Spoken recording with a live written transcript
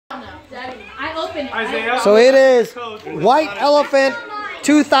I open it. Isaiah. So it is White Elephant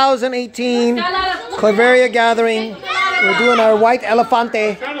 2018 Claveria Gathering. We're doing our White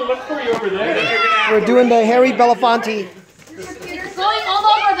Elefante. Trying to look for you over there. We're doing the Hairy Belafonte. Going all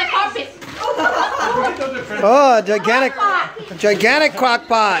over the carpet. Oh, gigantic crock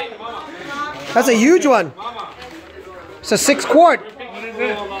pot. That's a huge one. It's a 6 quart. What is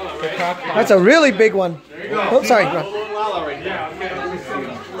it? That's a really big one. Oh, sorry. Yeah.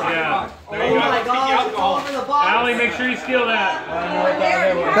 There you go. Allie, make sure you steal that.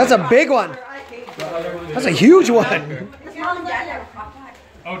 That's a big one. That's a huge one.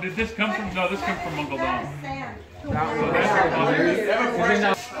 Oh, did this come from? No, this comes from Uncle Dom.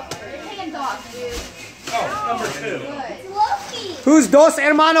 Oh, number 2. Who's Dos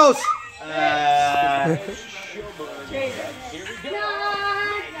Hermanos?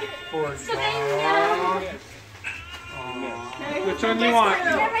 Which one do you want?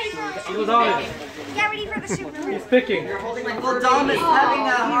 Uncle Dom. Get ready for the super. He's picking. Uncle Dom is having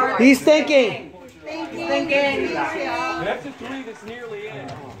a hard. He's thinking. Thinking. That's a 3 that's nearly in.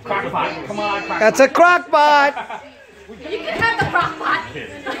 Crock pot. Come on, crock That's a crock pot. You can have the crock pot.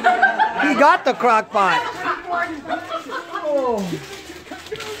 He got the crock pot.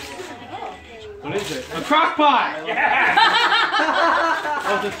 What is it? A crock pot! Yeah!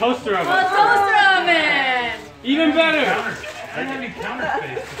 Oh, it's a toaster oven. A toaster oven. Even better! A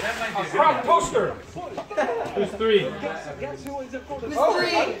crock toaster! Who's 3?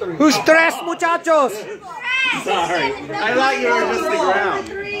 Who's tres muchachos? Sorry. I thought you were just the ground.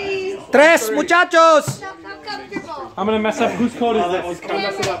 Tres muchachos. I'm gonna mess up. Whose code is this? I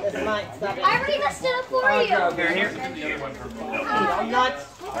already messed it up for you. I'm not.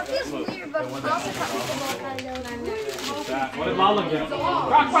 That feels weird, but also probably kind of know what I'm doing. What did Lala get?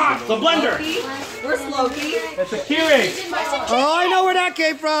 Crock pot! The blender! Where's Loki? It's a Keurig! Oh, I know where that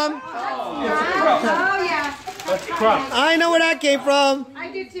came from. Oh, yeah. That's crock. I know where that came from.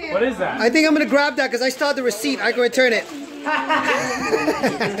 I do too. What is that? I think I'm going to grab that because I still have the receipt. I can return it.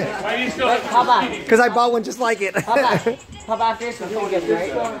 Why do you still have How about? Because I bought one just like it. How about this? It's right?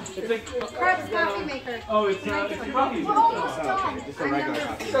 It's a, Carb's coffee maker. oh, it's a coffee. We're almost done.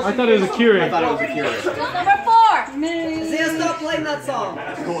 I thought it was a Keurig. I thought it was a Keurig. Number 4. Zia, stop playing that song.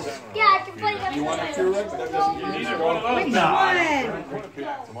 Yeah, I can play that. These are one of those.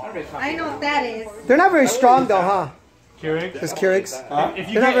 I know what that is. They're not very strong though, huh? Keurig? Those Keurigs. If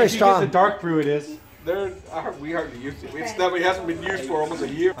you They're not very if you strong. get the dark brew, it is. We hardly used it. It's that it hasn't been used for almost a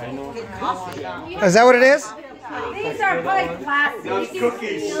year. Is that what it is? These are probably plastic. Those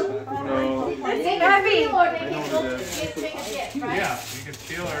cookies. It's heavy. Yeah, you can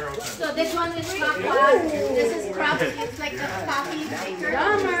steal or open. So this one is crock pot. This is crock. It's like a coffee maker.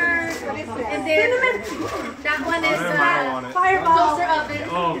 And then that one is Fireball. toaster oven.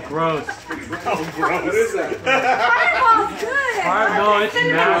 Oh, gross. What is that? Fireball's good. No, it's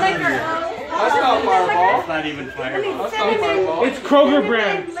nasty. That's not Fireball. It's not even Fireball. That's not Fireball. It's Kroger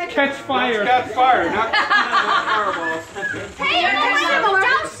brand. Catch fire. Catch fire, not Fireballs. Hey, don't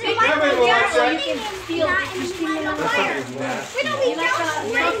You can steal.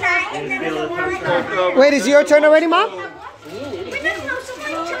 Wait, is your turn already, Mom?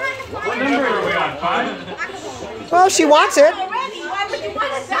 What number are we on? 5? Well, she wants it. Why would you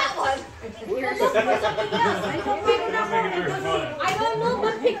want that one? I don't know,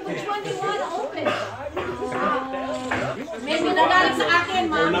 but pick which one you want to open. Maybe nagalit sa akin,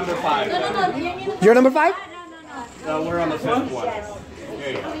 Mom. We're number 5. No. You're number 5? No, we're on the 5th one.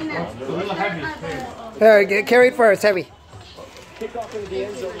 There you go. There, carry it first, heavy.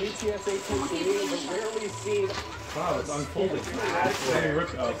 Wow, it's unfolded. Very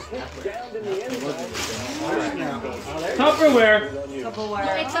ripped up. Tupperware.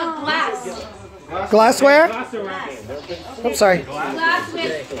 It's a glass. Glassware? Glassware. I'm sorry. Glass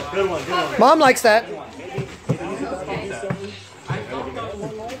with Good one, good one. Mom likes that.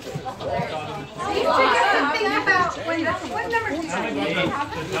 Think about what number do you have?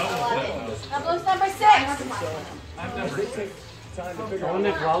 That was number 6. I wonder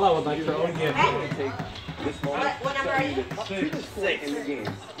if Lala would like her own gift. What number are you? 6.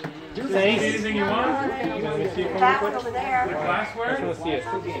 Anything you want? Let me see if That one over there. the glassware. Let's see it.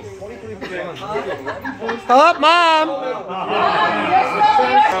 Oh, Mom.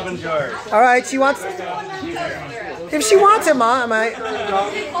 Robin jars. All right, she wants. If she wants it, Mom, Now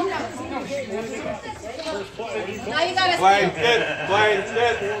you gotta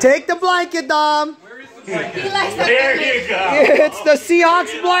Blanket. take the blanket, Dom. He likes that. There you go. It's the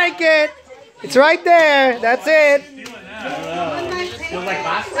Seahawks blanket. It's right there. That's it.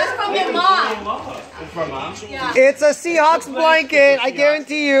 That's from your mom. It's from mom? It's a Seahawks blanket, I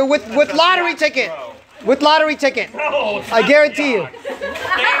guarantee you, with lottery ticket. With lottery ticket. I guarantee you.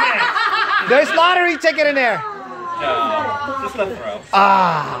 There's lottery ticket in there. No, just the throw.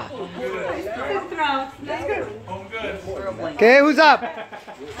 Ah. Okay, who's up?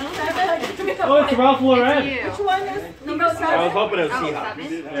 Oh, it's Ralph Lauren. I was hoping it was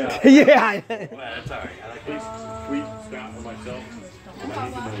Seahawks. Yeah. Well, that's alright. I like these sweet stuff for myself.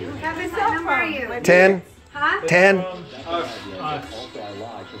 What number are you? 10. Huh? 10.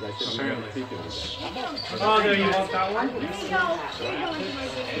 Oh, there you want that one?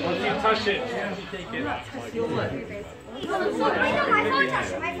 Once you touch it, you take it.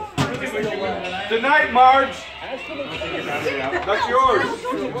 Good night, Marge. That's yours.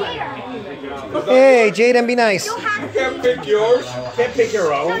 Hey, Jaden, be nice. You can't pick yours. Can't pick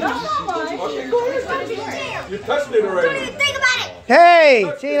your own. Okay, go ahead. You touched it already. Think about it. Hey,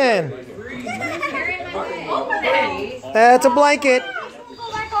 Jaden. That's a blanket. Oh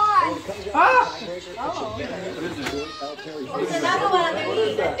my god. There's another one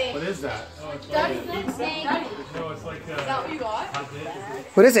underneath, I think. What is that? That's the snake. No, it's like Is that what you got?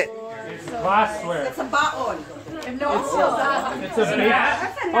 What is it? glassware. It's a baon. It's a bake.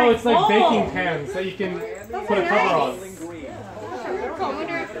 Oh, it's like baking pans that you can put a cover on.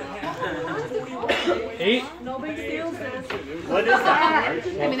 8? What is that?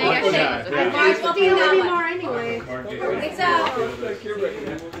 I mean, they got shaped. Marge will be that one. Anyway. It's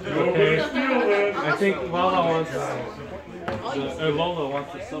Okay. I think Lala wants Lola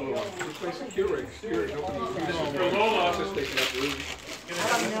wants the silver one.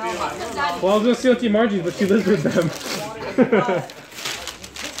 Well, I was going to steal Auntie Margie's, but she lives with them.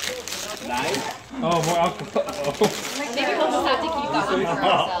 Oh, more alcohol. Maybe we'll just have to keep that one for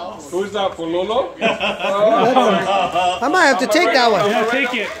ourselves. Who's that for Lolo? I might have to take that one. Yeah,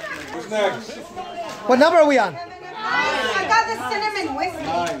 take it. Who's next? What number are we on? I got the cinnamon whiskey.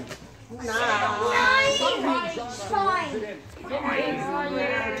 9. Fine.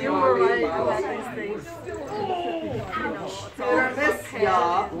 You were right about these things. Service,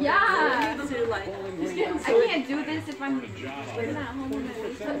 yeah. Yeah. I can't do this if I'm living at home with my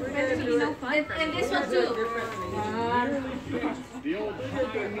Facebook. It's really no fun. And this one too.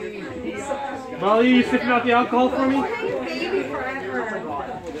 Molly, you sipping out the alcohol for me? Baby forever.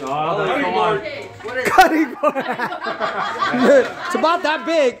 Oh, that's come on. Cutting board. It's about that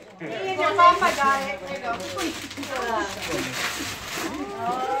big. In your mouth, I got it. There you go.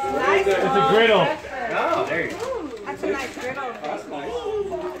 It's a griddle. Oh, there you go. That's a nice griddle. That's nice.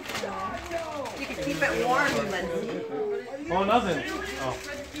 You can keep it warm, Lindsay. Oh, nothing. Oh.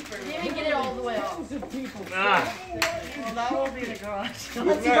 Didn't get it all the way off. Ah,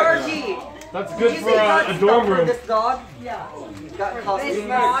 Let's Georgie. that's good for a dorm room. This dog? Yeah. Got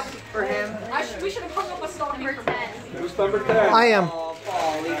costumes for him. We should have hung up a stocking for 10. Who's number 10? I am. Oh,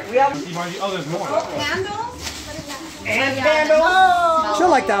 Polly. We have Oh, there's more. Candles? and candles. She'll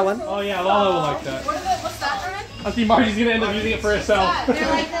like that one. Oh yeah, Lala will like that. What's that for? I think Margie's gonna end up using it for herself. They're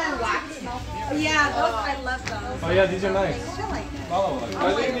like the wax. Yeah, those, I love those. Oh yeah, these are nice. She'll like that. Lala will like that. I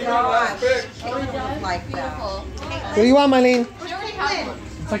think you got last pick. Like that. What do you want, Mylene? We already have one.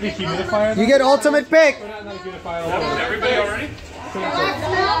 It's like a humidifier. You get ultimate pick. Not a humidifier. Everybody already? Next.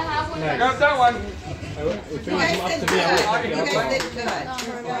 I got that one. If it was You guys up did to good. me, I would You take it.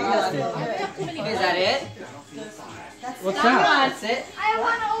 guys did good. Is that it? What's that? That's it. I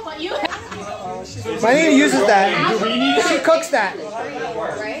want to open you. Mylene uses that. Do we need She it? cooks that.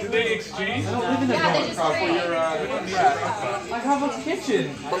 Do they exchange? I don't live in the dorm. For your, I have a kitchen.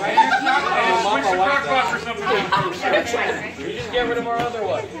 Switch your crock pot for something. We just get rid of our other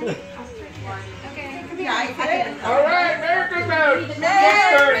one. Alright, Merry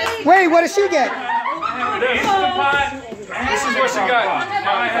Christmas! Wait, what does she get? This is what she got.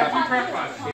 Now I have 2 crock pots.